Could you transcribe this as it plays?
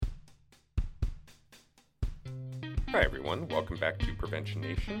Hi everyone, welcome back to Prevention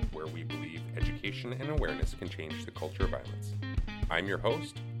Nation, where we believe education and awareness can change the culture of violence. I'm your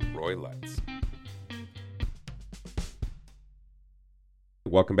host, Roy Letts.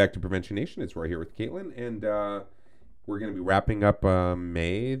 Welcome back to Prevention Nation. It's Roy here with Caitlyn, and we're going to be wrapping up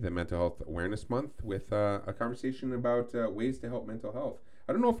May, the Mental Health Awareness Month, with a conversation about ways to help mental health.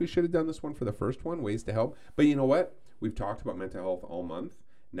 I don't know if we should have done this one for the first one, ways to help, but you know what? We've talked about mental health all month.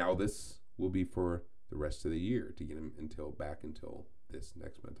 Now this will be for the rest of the year to get them until this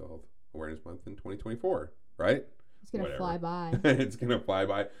next Mental Health Awareness Month in 2024, right? It's going to fly by. It's going to fly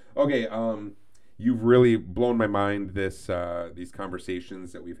by. Okay, you've really blown my mind these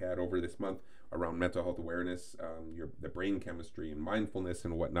conversations that we've had over this month around mental health awareness, the brain chemistry and mindfulness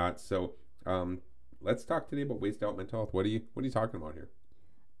and whatnot. So let's talk today about ways to help mental health. What are you talking about here?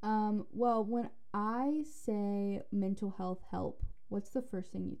 Well, when I say mental health help, what's the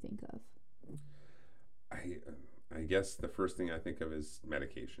first thing you think of? I guess the first thing I think of is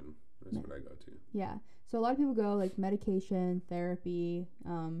medication. That's what I go to. Yeah. So a lot of people go like medication, therapy,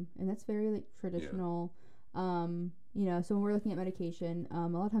 and that's very like traditional. Yeah. So when we're looking at medication, a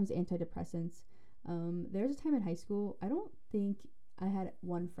lot of times antidepressants. There's a time in high school, I don't think I had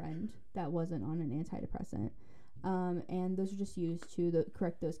one friend that wasn't on an antidepressant. And those are just used to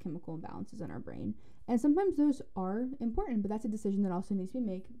correct those chemical imbalances in our brain. And sometimes those are important, but that's a decision that also needs to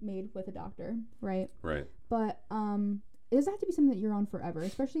be made with a doctor, right? Right. But it doesn't have to be something that you're on forever,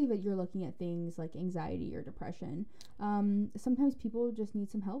 especially if you're looking at things like anxiety or depression. Sometimes people just need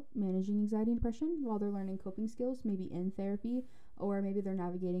some help managing anxiety and depression while they're learning coping skills, maybe in therapy, or maybe they're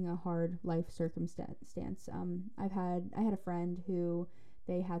navigating a hard life circumstance. I had a friend who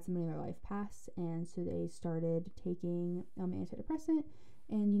they had somebody in their life pass, and so they started taking antidepressant.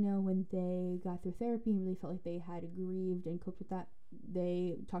 And, when they got through therapy and really felt like they had grieved and coped with that,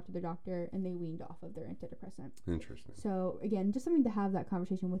 they talked to their doctor and they weaned off of their antidepressant. Interesting. So, again, just something to have that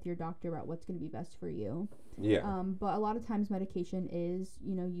conversation with your doctor about what's going to be best for you. Yeah. But a lot of times medication is,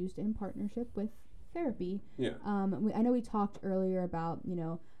 used in partnership with therapy. Yeah. I know we talked earlier about,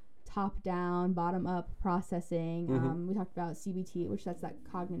 top-down, bottom-up processing. Mm-hmm. We talked about CBT, which that's that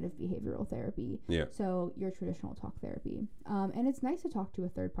cognitive behavioral therapy. Yeah. So your traditional talk therapy. And it's nice to talk to a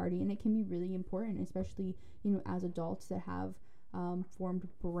third party, and it can be really important, especially, as adults that have formed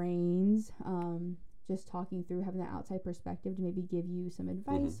brains, just talking through, having that outside perspective to maybe give you some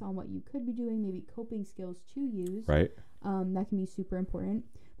advice on what you could be doing, maybe coping skills to use. Right. That can be super important.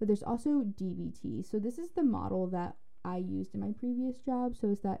 But there's also DBT. So this is the model that I used in my previous job. So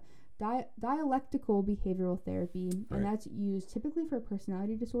it's that dialectical behavioral therapy, and that's used typically for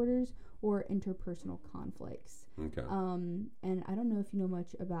personality disorders or interpersonal conflicts. Okay. And I don't know if you know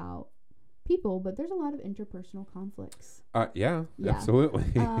much about people, but there's a lot of interpersonal conflicts. Yeah. Absolutely.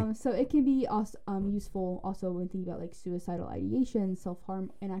 So it can be also useful also when thinking about like suicidal ideation,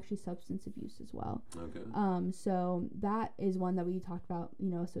 self-harm, and actually substance abuse as well. Okay. So that is one that we talked about,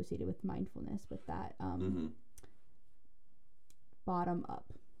 associated with mindfulness, with that bottom up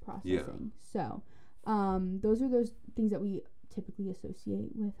processing. Yeah. So those are those things that we typically associate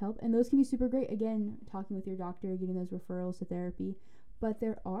with help, and those can be super great. Again, talking with your doctor, getting those referrals to therapy. But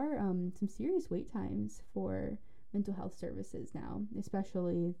there are some serious wait times for mental health services now,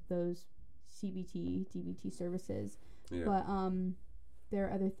 especially those CBT, DBT services. Yeah. But there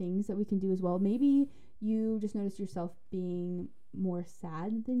are other things that we can do as well. Maybe you just notice yourself being more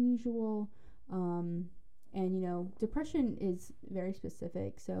sad than usual. And, depression is very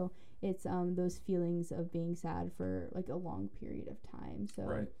specific. So it's those feelings of being sad for like a long period of time.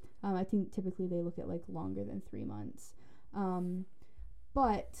 So I think typically they look at like longer than 3 months.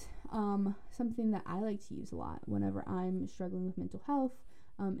 But something that I like to use a lot whenever I'm struggling with mental health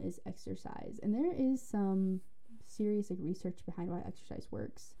is exercise. And there is some serious research behind why exercise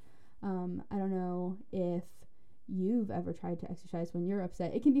works. I don't know if you've ever tried to exercise when you're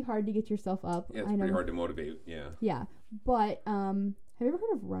upset. It can be hard to get yourself up. Yeah, it's pretty hard to motivate. Yeah. Yeah. But have you ever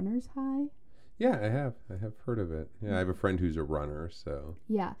heard of runner's high? Yeah, I have. I have heard of it. Yeah, I have a friend who's a runner, so.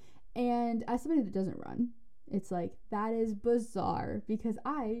 Yeah. And as somebody that doesn't run, it's like, that is bizarre because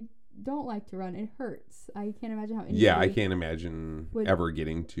I don't like to run. It hurts. I can't imagine how. Yeah, I can't imagine ever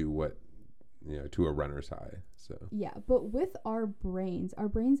getting to to a runner's high. So. Yeah, but with our brains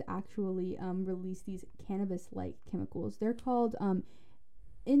actually release these cannabis-like chemicals. They're called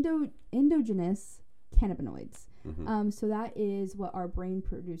endogenous cannabinoids. Mm-hmm. So that is what our brain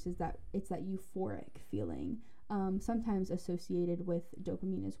produces. It's that euphoric feeling. Sometimes associated with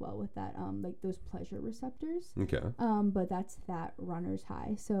dopamine as well, with that like those pleasure receptors. Okay. But that's that runner's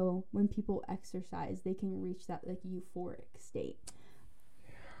high. So when people exercise, they can reach that like euphoric state.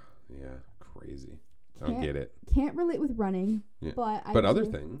 Yeah, crazy. I don't get it. can't relate with running, but other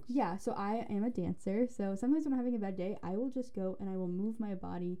things. Yeah, so I am a dancer. So sometimes when I'm having a bad day, I will just go and I will move my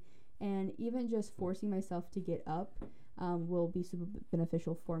body, and even just forcing myself to get up will be super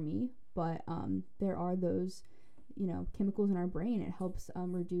beneficial for me. But there are those, chemicals in our brain. It helps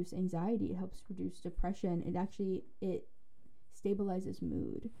reduce anxiety. It helps reduce depression. It stabilizes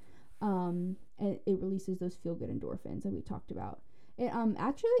mood. And it releases those feel-good endorphins that we talked about. It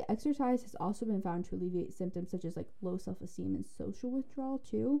actually, exercise has also been found to alleviate symptoms such as like low self-esteem and social withdrawal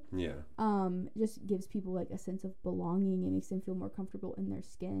too. Yeah. Just gives people like a sense of belonging. It makes them feel more comfortable in their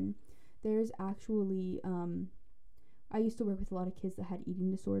skin. There's actually I used to work with a lot of kids that had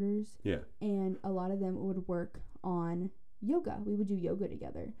eating disorders. Yeah. And a lot of them would work on yoga. We would do yoga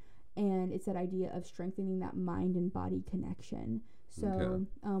together. And it's that idea of strengthening that mind and body connection. So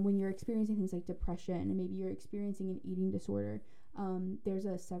when you're experiencing things like depression and maybe you're experiencing an eating disorder, there's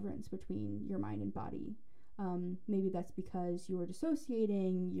a severance between your mind and body. Maybe that's because you're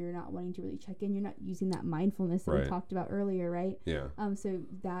dissociating, you're not wanting to really check in, you're not using that mindfulness that we talked about earlier, right? Yeah. So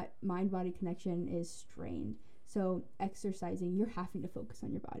that mind-body connection is strained. So exercising, you're having to focus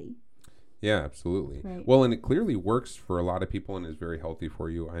on your body. Yeah, absolutely. Right. Well, and it clearly works for a lot of people and is very healthy for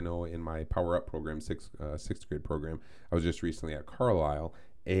you. I know in my Power Up program, sixth grade program, I was just recently at Carlisle,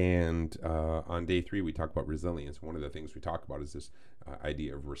 and on day 3 we talk about resilience. One of the things we talk about is this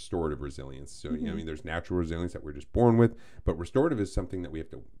idea of restorative resilience. So there's natural resilience that we're just born with, but restorative is something that we have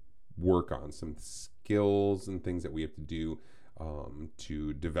to work on, some skills and things that we have to do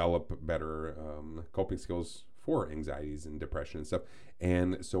to develop better coping skills for anxieties and depression and stuff.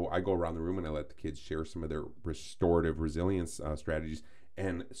 And so I go around the room and I let the kids share some of their restorative resilience strategies.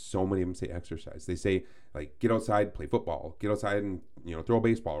 And so many of them say exercise. They say, like, get outside, play football, get outside and, throw a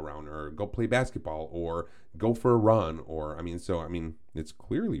baseball around, or go play basketball, or go for a run. Or, it's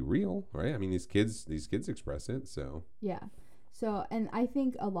clearly real, right? These kids express it. So, yeah. So, and I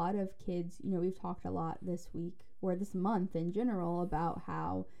think a lot of kids, we've talked a lot this week or this month in general about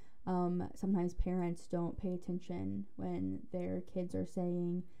how sometimes parents don't pay attention when their kids are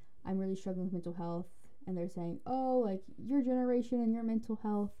saying, I'm really struggling with mental health. And they're saying, oh, like your generation and your mental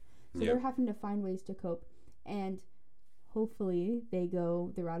health. So they're having to find ways to cope. And hopefully they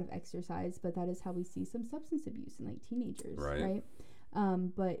go the route of exercise. But that is how we see some substance abuse in like teenagers. Right?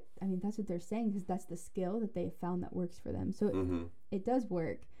 But that's what they're saying, because that's the skill that they found that works for them. So it does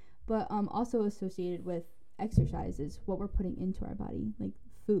work. But also associated with exercise is what we're putting into our body, like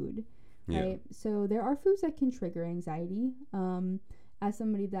food. Right? So there are foods that can trigger anxiety. As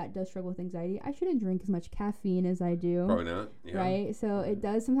somebody that does struggle with anxiety, I shouldn't drink as much caffeine as I do. Probably not. Yeah. Right? So it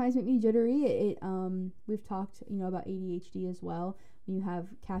does sometimes make me jittery. We've talked, about ADHD as well. When you have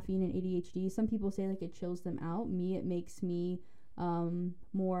caffeine and ADHD, some people say like it chills them out. It makes me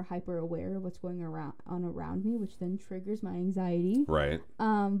more hyper aware of what's going around me, which then triggers my anxiety. Right.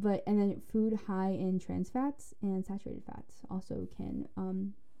 And then food high in trans fats and saturated fats also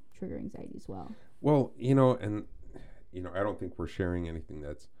can trigger anxiety as well. Well, I don't think we're sharing anything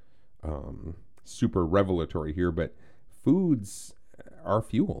that's super revelatory here, but foods are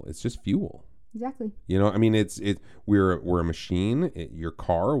fuel. It's just fuel. Exactly. We're a machine. Your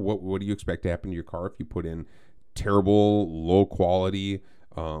car, what do you expect to happen to your car if you put in terrible, low quality,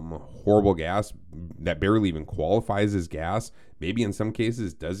 horrible gas that barely even qualifies as gas? Maybe in some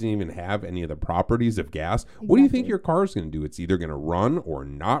cases doesn't even have any of the properties of gas. Exactly. What do you think your car is going to do? It's either going to run or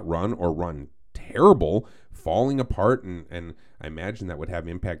not run, or run terrible, falling apart, and I imagine that would have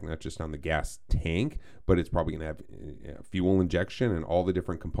impact not just on the gas tank, but it's probably going to have fuel injection and all the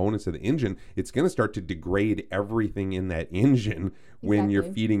different components of the engine. It's going to start to degrade everything in that engine when you're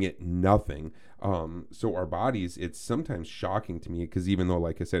feeding it nothing. So our bodies, it's sometimes shocking to me, because even though,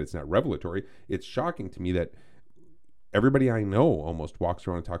 like I said, it's not revelatory, it's shocking to me that everybody I know almost walks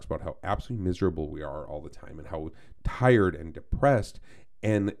around and talks about how absolutely miserable we are all the time and how tired and depressed.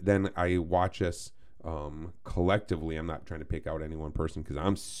 And then I watch us collectively, I'm not trying to pick out any one person because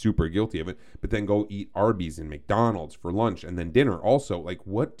I'm super guilty of it, but then go eat Arby's and McDonald's for lunch and then dinner also. Like,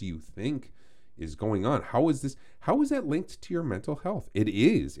 what do you think is going on? How is that linked to your mental health?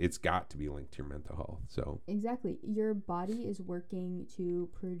 It's got to be linked to your mental health. So exactly, your body is working to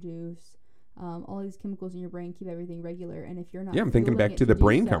produce all these chemicals in your brain, keep everything regular. And if you're not, I'm thinking back to the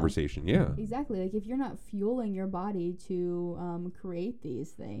brain conversation. Yeah, exactly. Like if you're not fueling your body to create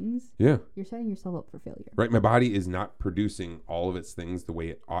these things, you're setting yourself up for failure. Right. My body is not producing all of its things the way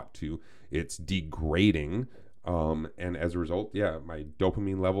it ought to. It's degrading. And as a result, my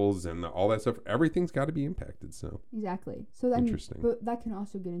dopamine levels and all that stuff, everything's got to be impacted. So exactly. So interesting. But that can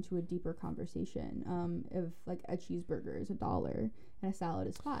also get into a deeper conversation of like a cheeseburger is $1, and a salad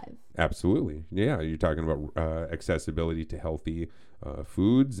is 5. Absolutely. Yeah. You're talking about accessibility to healthy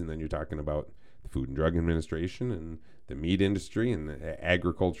foods, and then you're talking about the Food and Drug Administration and the meat industry and the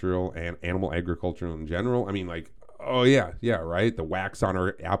agricultural and animal agriculture in general. I mean, like, oh, yeah, right? The wax on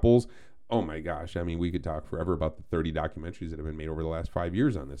our apples. Oh, my gosh. I mean, we could talk forever about the 30 documentaries that have been made over the last 5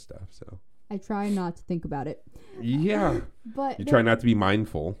 years on this stuff. So I try not to think about it. Yeah. But you try not to be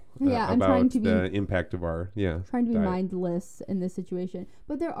mindful I'm about trying to the be, impact of our, trying to be diet. mindless in this situation.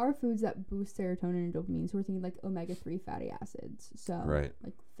 But there are foods that boost serotonin and dopamine. So we're thinking like omega-3 fatty acids. So Right.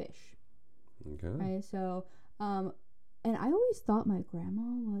 like fish. Okay. Right. So, and I always thought my grandma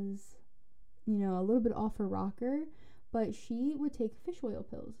was, a little bit off her rocker, but she would take fish oil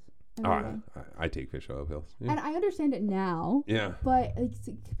pills. I take fish oil pills. Yeah. And I understand it now. Yeah. But it's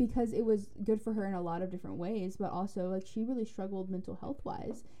because it was good for her in a lot of different ways, but also like she really struggled mental health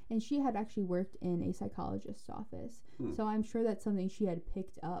wise, and she had actually worked in a psychologist's office. So I'm sure that's something she had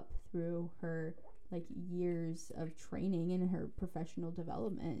picked up through her like years of training and her professional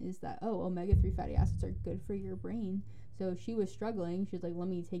development, is that omega-3 fatty acids are good for your brain. So she was struggling. She's like, let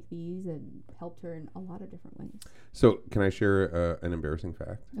me take these, and helped her in a lot of different ways. So can I share an embarrassing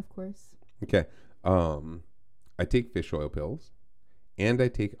fact? Of course. Okay. I take fish oil pills and I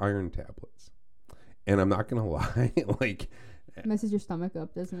take iron tablets. And I'm not going to lie, like, It messes your stomach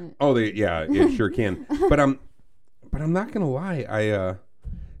up, doesn't it? oh, it sure can. But I'm not going to lie.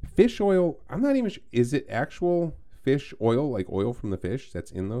 Fish oil, I'm not even sure, is it actual fish oil, like oil from the fish that's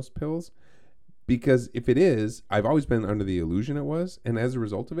in those pills? Because if it is, I've always been under the illusion it was. And as a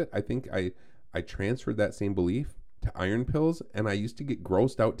result of it, I think I transferred that same belief to iron pills. And I used to get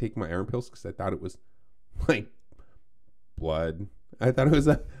grossed out taking my iron pills because I thought it was like blood. I thought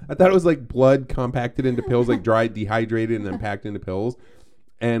it was like blood compacted into pills, like dried, dehydrated, and then packed into pills.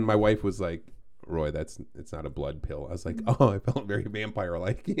 And my wife was like, Roy, it's not a blood pill. I was like, oh, I felt very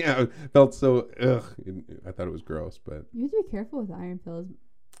vampire-like. Yeah, I felt so, I thought it was gross, but. You have to be careful with iron pills.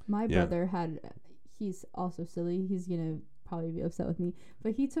 My brother he's also silly. He's going to probably be upset with me.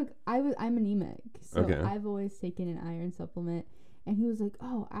 But I'm anemic. So Okay. I've always taken an iron supplement. And he was like,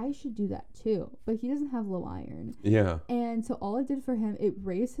 oh, I should do that too. But he doesn't have low iron. Yeah. And so all it did for him, it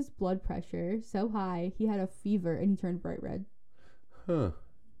raised his blood pressure so high. He had a fever and he turned bright red. Huh.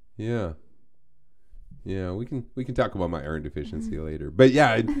 Yeah. Yeah, we can talk about my iron deficiency later. But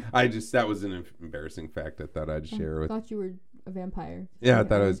yeah, I just, that was an embarrassing fact I thought I'd share with. I thought you were a vampire. Yeah, I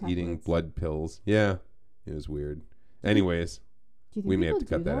thought I was eating blood pills. Yeah, it was weird. Anyways, we may have to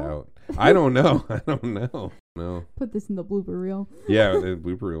cut that out. I don't know. No. Put this in the blooper reel. Yeah, the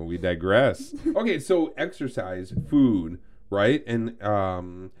blooper reel. We digress. Okay, so exercise, food, right?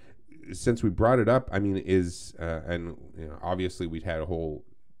 And since we brought it up, I mean, and obviously we'd had a whole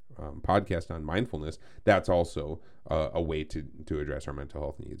podcast on mindfulness. That's also a way to address our mental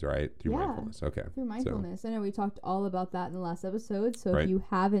health needs, right? Through mindfulness. Okay. Through mindfulness. I know we talked all about that in the last episode. So if you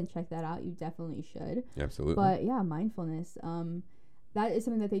haven't checked that out, you definitely should. Absolutely. But yeah, mindfulness. That is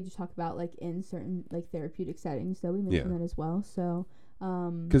something that they just talk about like in certain like therapeutic settings. So we mentioned that as well. So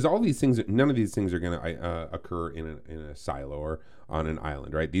because all these things, none of these things are going to occur in a silo or on an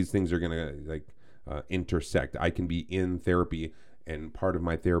island, right? These things are going to intersect. I can be in therapy, and part of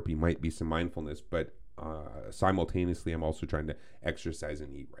my therapy might be some mindfulness, but simultaneously, I'm also trying to exercise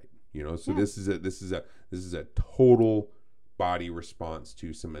and eat right. So this is a total body response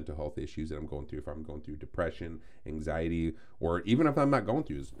to some mental health issues that I'm going through. If I'm going through depression, anxiety, or even if I'm not going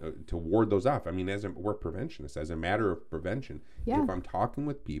through, to ward those off. I mean, we're preventionists, as a matter of prevention. Yeah. If I'm talking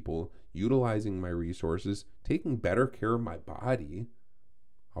with people, utilizing my resources, taking better care of my body,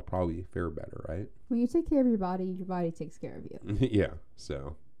 I'll probably fare better, right? When you take care of your body takes care of you. Yeah.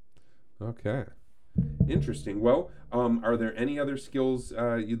 So, okay. Interesting. Well, are there any other skills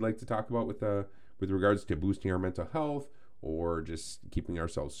you'd like to talk about with regards to boosting our mental health, or just keeping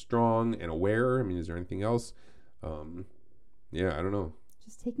ourselves strong and aware? I mean, is there anything else? Yeah, I don't know.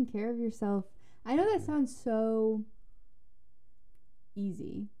 Just taking care of yourself. I know that sounds so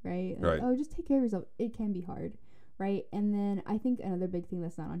easy, right? Like, Right. Oh, just take care of yourself. It can be hard, right? And then I think another big thing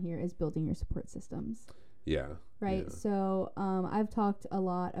that's not on here is building your support systems. Yeah. Right. Yeah. So I've talked a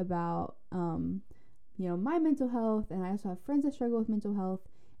lot about, my mental health, and I also have friends that struggle with mental health.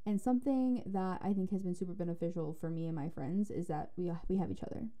 And something that I think has been super beneficial for me and my friends is that we have each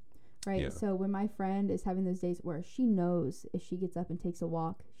other, right? Yeah. So when my friend is having those days where she knows if she gets up and takes a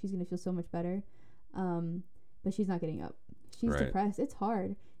walk, she's going to feel so much better, but she's not getting up. She's depressed. It's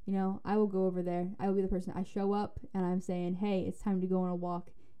hard. I will go over there. I will be the person. I show up and I'm saying, hey, it's time to go on a walk.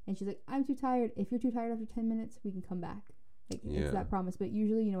 And she's like, I'm too tired. If you're too tired after 10 minutes, we can come back. Like, it's that promise. But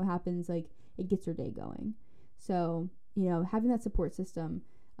usually, what happens, like, it gets her day going. So having that support system,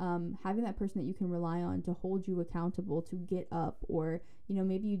 having that person that you can rely on to hold you accountable, to get up, or,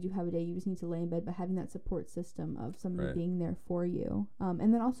 maybe you do have a day you just need to lay in bed, but having that support system of somebody Right. being there for you.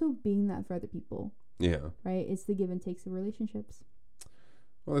 And then also being that for other people, Yeah. right? It's the give and takes of relationships.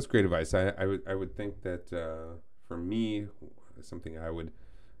 Well, that's great advice. I would think that for me, something I would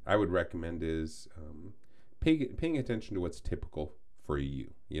recommend is paying attention to what's typical for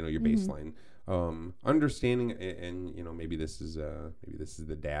you. Your baseline. Understanding, and maybe this is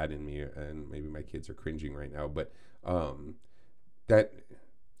the dad in me, and maybe my kids are cringing right now, but that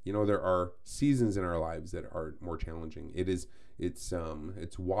there are seasons in our lives that are more challenging. It's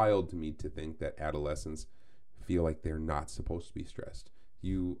wild to me to think that adolescents feel like they're not supposed to be stressed.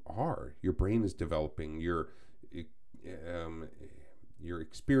 You are. Your brain is developing. You're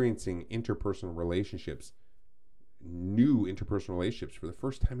experiencing new interpersonal relationships for the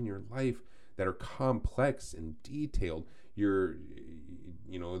first time in your life that are complex and detailed. As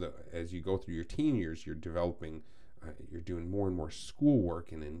you go through your teen years, you're developing. You're doing more and more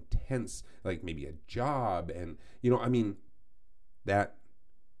schoolwork and intense, like maybe a job, and that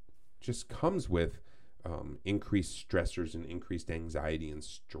just comes with increased stressors and increased anxiety and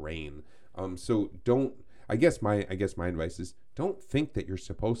strain. So I guess my advice is, don't think that you're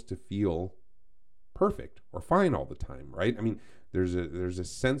supposed to feel perfect or fine all the time, right? There's a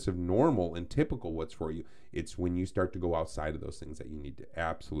sense of normal and typical what's for you. It's when you start to go outside of those things that you need to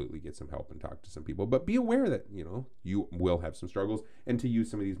absolutely get some help and talk to some people. But be aware that you will have some struggles, and to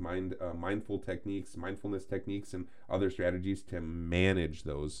use some of these mindfulness techniques, and other strategies to manage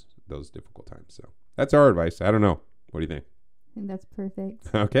those difficult times. So that's our advice. I don't know. What do you think? I think that's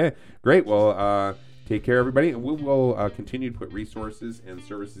perfect. Okay, great. Well, take care, everybody. And we will continue to put resources and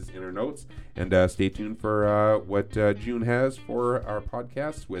services in our notes. And stay tuned for what June has for our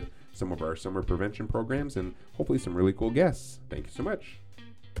podcast with some of our summer prevention programs and hopefully some really cool guests. Thank you so much.